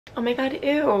Oh my god,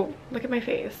 ew. Look at my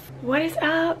face. What is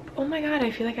up? Oh my god,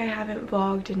 I feel like I haven't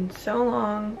vlogged in so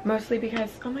long. Mostly because,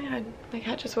 oh my god, my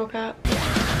cat just woke up.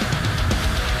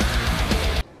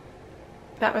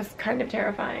 That was kind of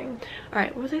terrifying. All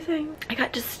right, what was I saying? I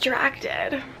got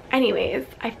distracted. Anyways,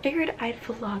 I figured I'd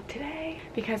vlog today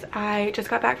because I just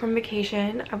got back from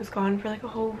vacation. I was gone for like a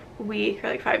whole week or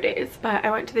like 5 days, but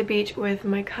I went to the beach with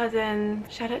my cousin.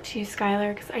 Shout out to you,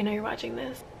 Skylar, because I know you're watching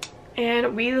this.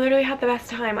 And we literally had the best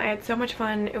time. I had so much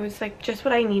fun. It was like just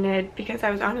what I needed because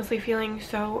I was honestly feeling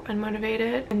so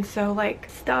unmotivated and so like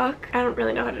stuck. I don't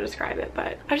really know how to describe it,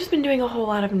 but I've just been doing a whole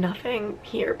lot of nothing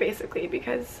here basically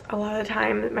because a lot of the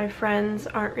time my friends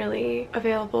aren't really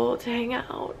available to hang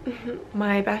out.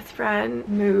 My best friend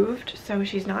moved, so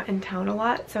she's not in town a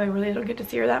lot, so I really don't get to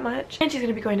see her that much. And she's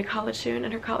gonna be going to college soon,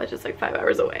 and her college is like 5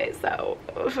 hours away, so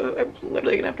I'm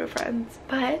literally gonna have no friends.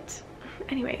 But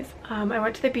anyways, I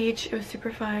went to the beach. It was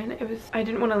super fun. I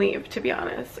didn't want to leave, to be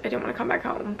honest. I didn't want to come back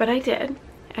home, but I did,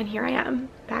 and here I am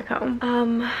back home.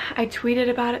 I tweeted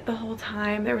about it the whole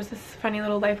time. There was this funny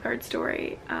little lifeguard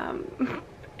story.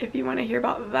 If you want to hear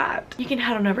about that, you can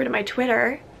head on over to my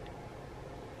Twitter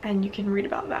and you can read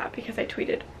about that because I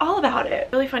tweeted all about it.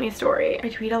 Really funny story. I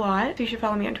tweet a lot, so you should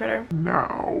follow me on Twitter.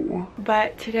 No.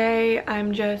 But today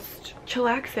I'm just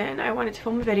chillaxing. I wanted to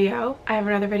film a video. I have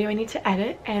another video I need to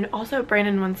edit, and also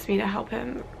Brandon wants me to help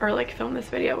him or like film this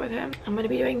video with him. I'm gonna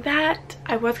be doing that.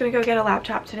 I was gonna go get a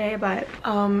laptop today, but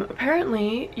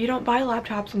apparently you don't buy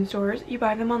laptops in stores, you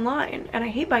buy them online. And I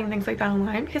hate buying things like that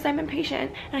online because I'm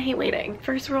impatient and I hate waiting.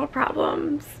 First world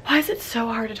problems. Why is it so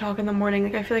hard to talk in the morning?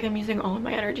 Like I feel like I'm using all of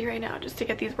my energy right now just to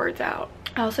get these words out.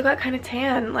 I also got kind of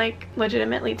tan, like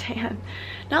legitimately tan.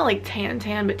 Not like tan,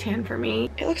 but tan for me.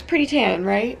 It looks pretty tan,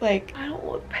 right? Like I don't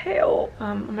look pale.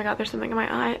 Oh my god, there's something in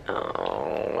my eye.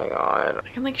 Oh my god. I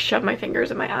can like shove my fingers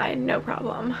in my eye, no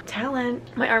problem.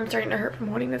 Talent. My arm's starting to hurt from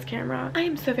holding this camera. I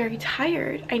am so very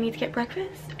tired. I need to get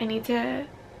breakfast. I need to...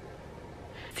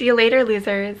 See you later,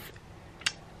 losers.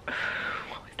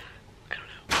 What was that?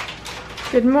 I don't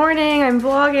know. Good morning, I'm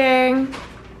vlogging.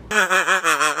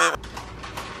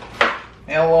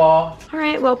 Hello.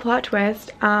 Alright, well, plot twist.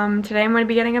 Today I'm going to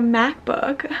be getting a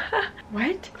MacBook.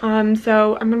 What?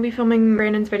 So I'm going to be filming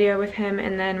Brandon's video with him,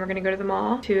 and then we're going to go to the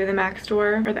mall, to the Mac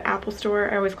store, or the Apple store.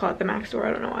 I always call it the Mac store,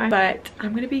 I don't know why. But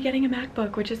I'm going to be getting a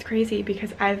MacBook, which is crazy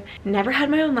because I've never had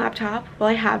my own laptop. Well,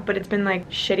 I have, but it's been like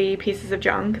shitty pieces of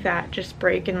junk that just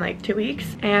break in like 2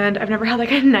 weeks. And I've never had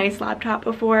like a nice laptop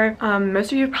before.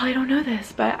 Most of you probably don't know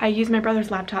this, but I use my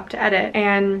brother's laptop to edit,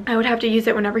 and I would have to use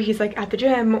it whenever he's like at the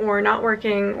gym or not working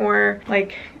or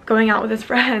like going out with his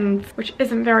friends, which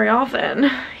isn't very often.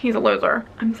 He's a loser.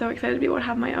 I'm so excited to be able to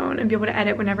have my own and be able to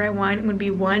edit whenever I want. It would be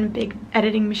one big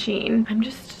editing machine. I'm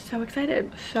just so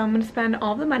excited. So I'm gonna spend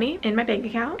all the money in my bank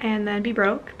account and then be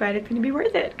broke, but it's gonna be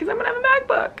worth it because I'm gonna have a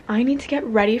MacBook. I need to get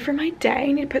ready for my day.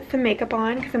 I need to put some makeup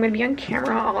on because I'm gonna be on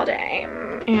camera all day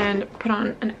and put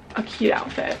on a cute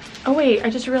outfit. Oh wait, I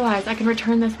just realized I can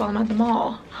return this while I'm at the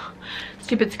mall.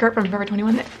 Stupid skirt from Forever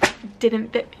 21 that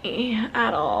didn't fit me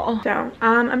at all. So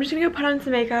I'm just gonna go put on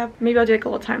some makeup. Maybe I'll do like a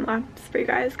little time lapse for you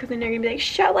guys because then you're gonna be like,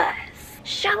 show us,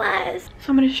 show us. So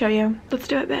I'm gonna show you. Let's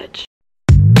do it, bitch.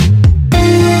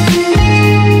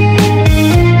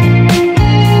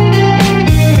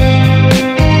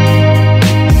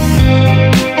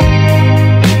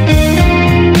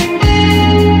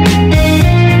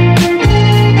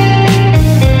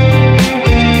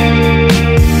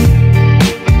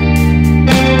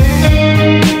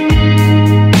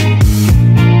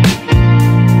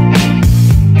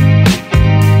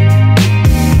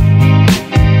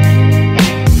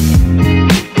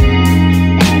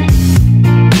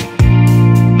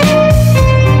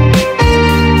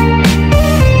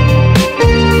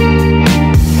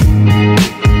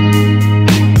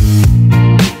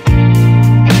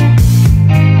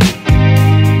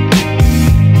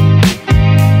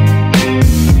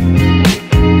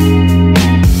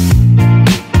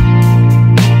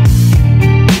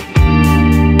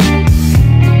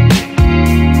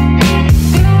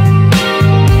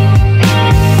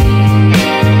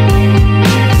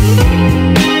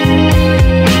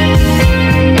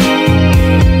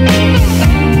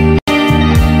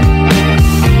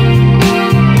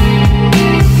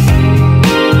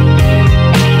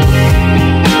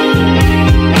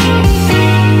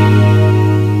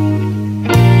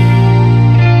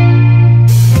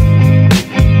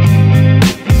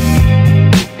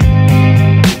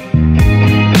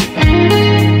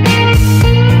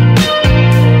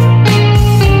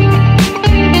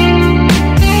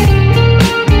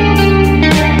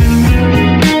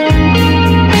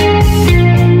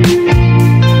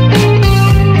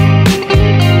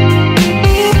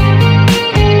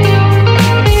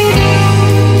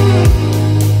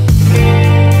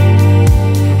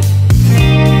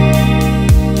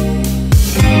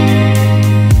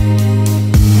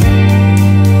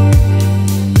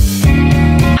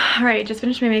 right, just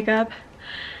finished my makeup.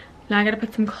 Now I gotta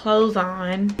put some clothes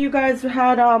on. You guys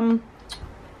had, I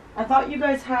thought you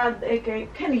guys had,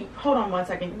 Kenny, hold on one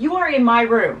second. You are in my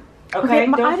room, okay?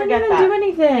 Don't I forget didn't even do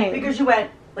anything. Because you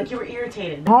went, like you were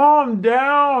irritated. Calm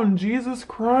down, Jesus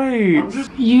Christ.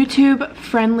 YouTube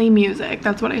friendly music,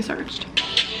 that's what I searched.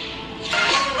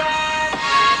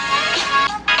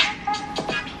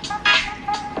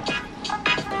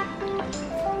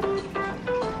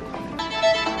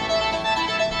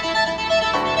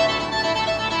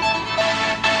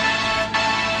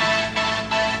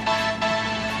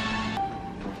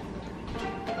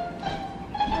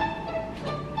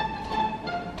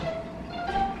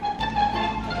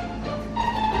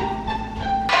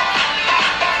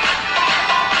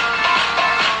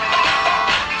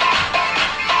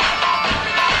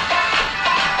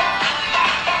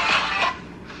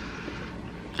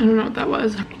 I don't know what that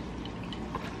was.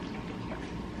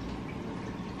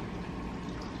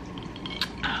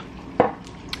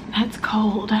 That's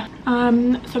cold. So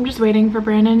I'm just waiting for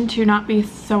Brandon to not be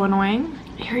so annoying.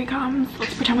 Here he comes.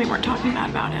 Let's pretend we weren't talking bad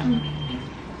about him.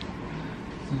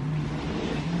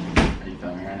 Are you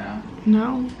filming right now?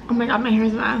 No. Oh my god, my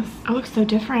hair's a mess. I look so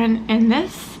different in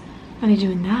this than I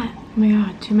do in that. Oh my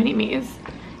god, too many me's.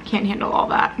 Can't handle all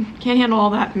that. Can't handle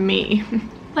all that me.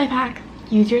 Life hack.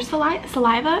 Use your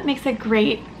saliva. It makes a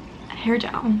great hair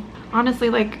gel. Honestly,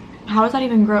 like, how is that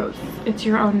even gross? It's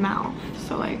your own mouth.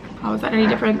 So like, how is that any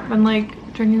different than like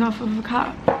drinking off of a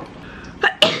cup?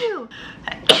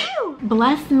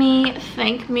 Bless me,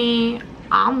 thank me,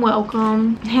 I'm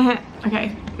welcome.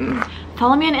 Okay,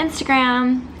 follow me on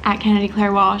Instagram at Kennedy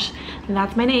Claire Walsh.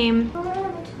 That's my name.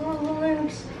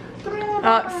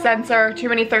 Censor. Too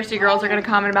many thirsty girls are gonna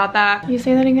comment about that. You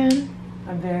say that again?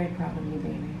 I'm very proud of you,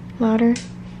 baby. Louder.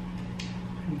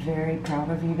 I'm very proud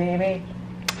of you, baby.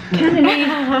 Kennedy.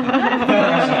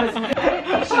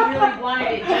 She really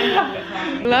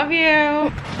blinded. Love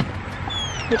you.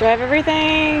 We drive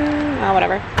everything. Oh,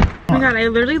 whatever. Oh my god, I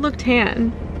literally look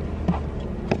tan.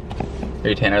 Are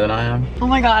you tanner than I am? Oh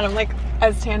my god, I'm like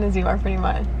as tan as you are pretty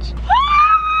much.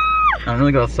 I don't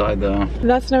really go outside though.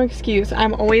 That's no excuse.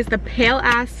 I'm always the pale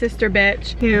ass sister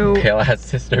bitch who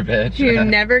sister bitch. who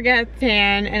never gets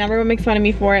tan, and everyone makes fun of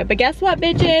me for it. But guess what,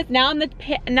 bitches? Now I'm the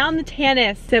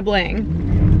tannest sibling.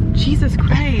 Jesus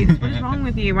Christ, what is wrong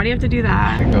with you? Why do you have to do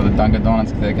that? I go to Dunkin'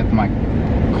 Donuts because I get my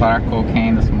Clark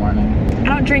cocaine this morning. I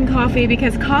don't drink coffee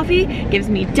because coffee gives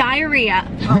me diarrhea.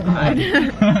 Oh god.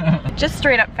 Just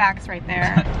straight up facts right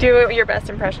there. Do your best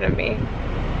impression of me.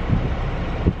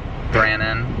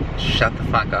 Brandon, shut the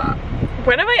fuck up.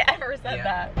 When have I ever said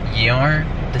that? You're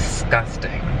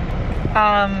disgusting.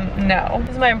 No.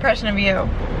 This is my impression of you.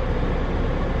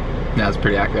 That's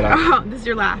pretty accurate. Oh, this is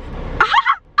your laugh.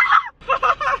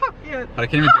 Yeah. I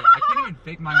can't even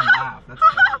fake my own laugh. That's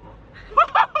terrible.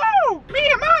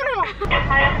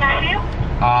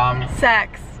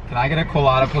 Sex. Can I get a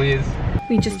colada, please?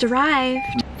 We just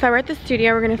arrived. So we're at the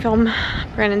studio. We're gonna film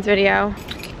Brandon's video.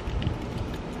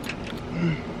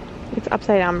 It's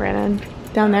upside down, Brandon.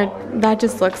 Down there. That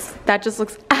just looks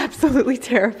absolutely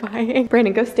terrifying.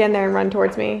 Brandon, go stand there and run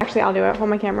towards me. Actually, I'll do it. Hold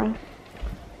my camera.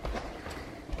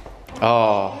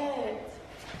 Oh.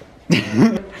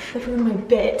 That's my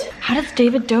bit. How does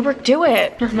David Dobrik do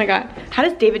it? Oh my god. How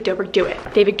does David Dobrik do it?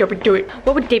 David Dobrik do it.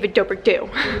 What would David Dobrik do?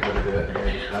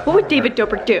 What would David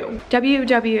Dobrik do?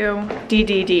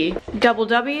 WWDDD. Double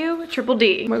W, triple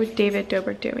D. What would David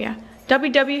Dobrik do? Yeah. Double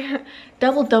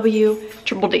W,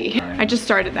 triple D. I just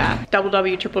started that. Double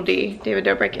W, triple D. David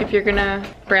Dobrik, if you're gonna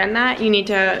brand that, you need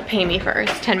to pay me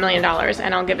first. $10 million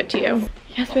and I'll give it to you.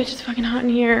 Yes, bitch, it's fucking hot in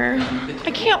here.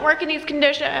 I can't work in these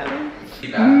conditions.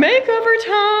 Makeover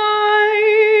time!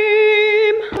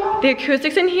 The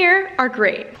acoustics in here are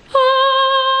great. Ah!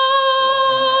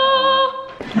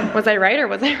 Was I right or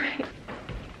was I right?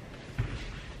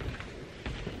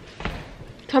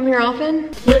 Come here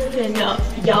often? Listen up,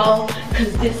 y'all,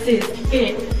 cause this is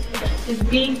it. This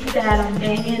beat that I'm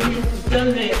banging, this is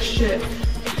delicious.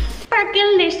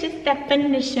 Sparkalicious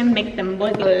definition, make them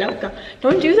boys loco.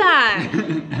 Don't do that.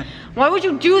 Why would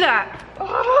you do that?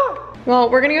 Well,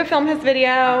 we're gonna go film his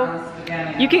video.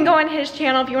 You can go on his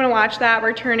channel if you wanna watch that.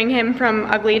 We're turning him from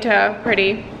ugly to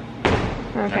pretty.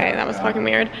 Okay, that was fucking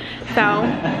weird. So,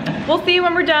 we'll see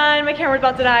when we're done. My camera's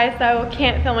about to die, so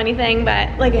can't film anything, but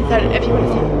like I said, if you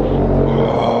wanna see.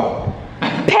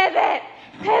 Pivot!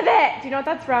 Pivot! Do you know what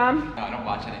that's from? No, I don't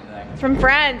watch anything. It's from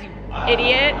Friends, you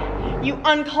idiot. You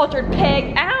uncultured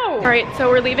pig. Ow! Alright, so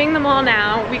we're leaving the mall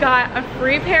now. We got a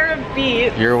free pair of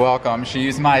Beats. You're welcome. She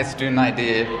used my student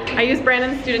ID. I used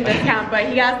Brandon's student discount, but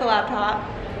he has the laptop.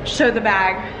 Showed the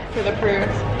bag for the proof.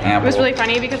 Ample. It was really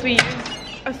funny because we used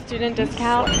a student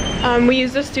discount. We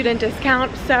used a student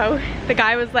discount, so the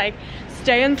guy was like,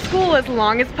 stay in school as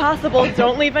long as possible,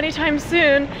 don't leave anytime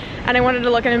soon. And I wanted to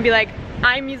look at him and be like,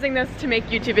 I'm using this to make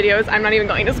YouTube videos. I'm not even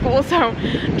going to school, so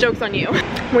joke's on you.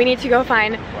 We need to go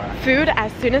find food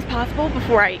as soon as possible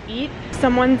before I eat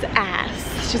someone's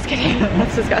ass. Just kidding,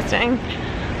 that's disgusting.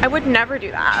 I would never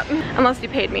do that, unless you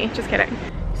paid me, just kidding.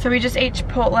 So we just ate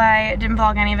Chipotle, didn't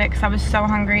vlog any of it because I was so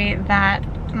hungry that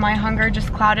my hunger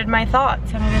just clouded my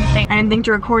thoughts and I didn't think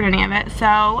to record any of it.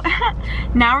 So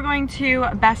now we're going to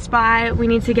Best Buy. We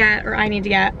need to get, or I need to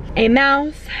get, a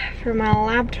mouse for my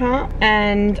laptop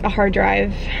and a hard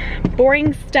drive.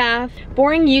 Boring stuff,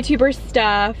 boring YouTuber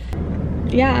stuff.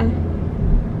 Yeah.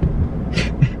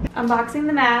 Unboxing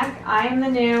the Mac. I am the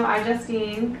new, I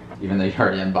Justine. Even though you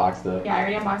already unboxed it. Yeah, I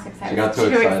already unboxed it. She got too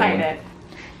excited.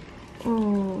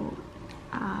 Ooh.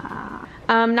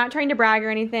 Not trying to brag or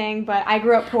anything, but I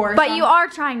grew up poor. But so you are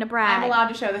trying to brag. I'm allowed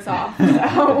to show this off.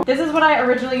 So this is what I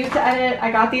originally used to edit.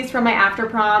 I got these from my after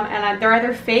prom, and they're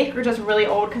either fake or just really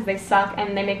old because they suck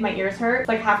and they make my ears hurt.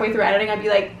 Like halfway through editing, I'd be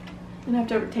like, I'm gonna have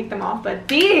to take them off. But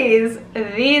these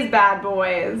bad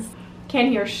boys can't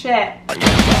hear shit.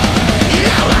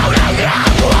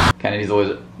 Kennedy's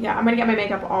always. Yeah, I'm gonna get my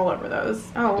makeup all over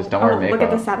those. Oh, Just don't wear makeup. Look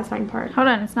at the satisfying part. Hold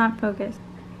on, it's not focused.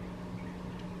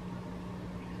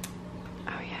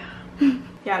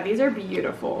 Yeah, these are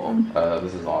beautiful.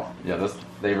 This is off. Yeah,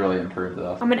 they really improved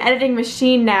this. I'm an editing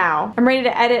machine now. I'm ready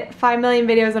to edit 5 million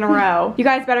videos in a row. You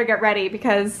guys better get ready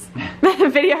because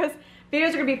videos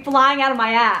are gonna be flying out of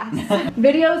my ass.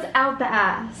 Videos out the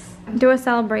ass. Do a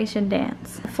celebration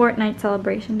dance. A Fortnite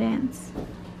celebration dance.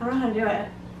 I don't know how to do it.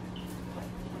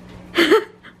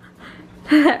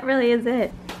 That really is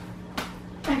it.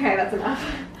 Okay, that's enough.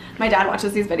 My dad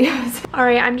watches these videos. All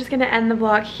right, I'm just gonna end the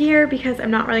vlog here because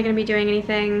I'm not really gonna be doing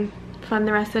anything fun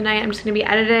the rest of the night. I'm just gonna be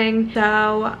editing.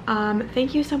 So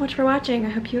thank you so much for watching. I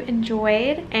hope you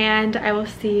enjoyed, and I will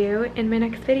see you in my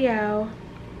next video.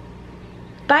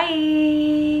 Bye.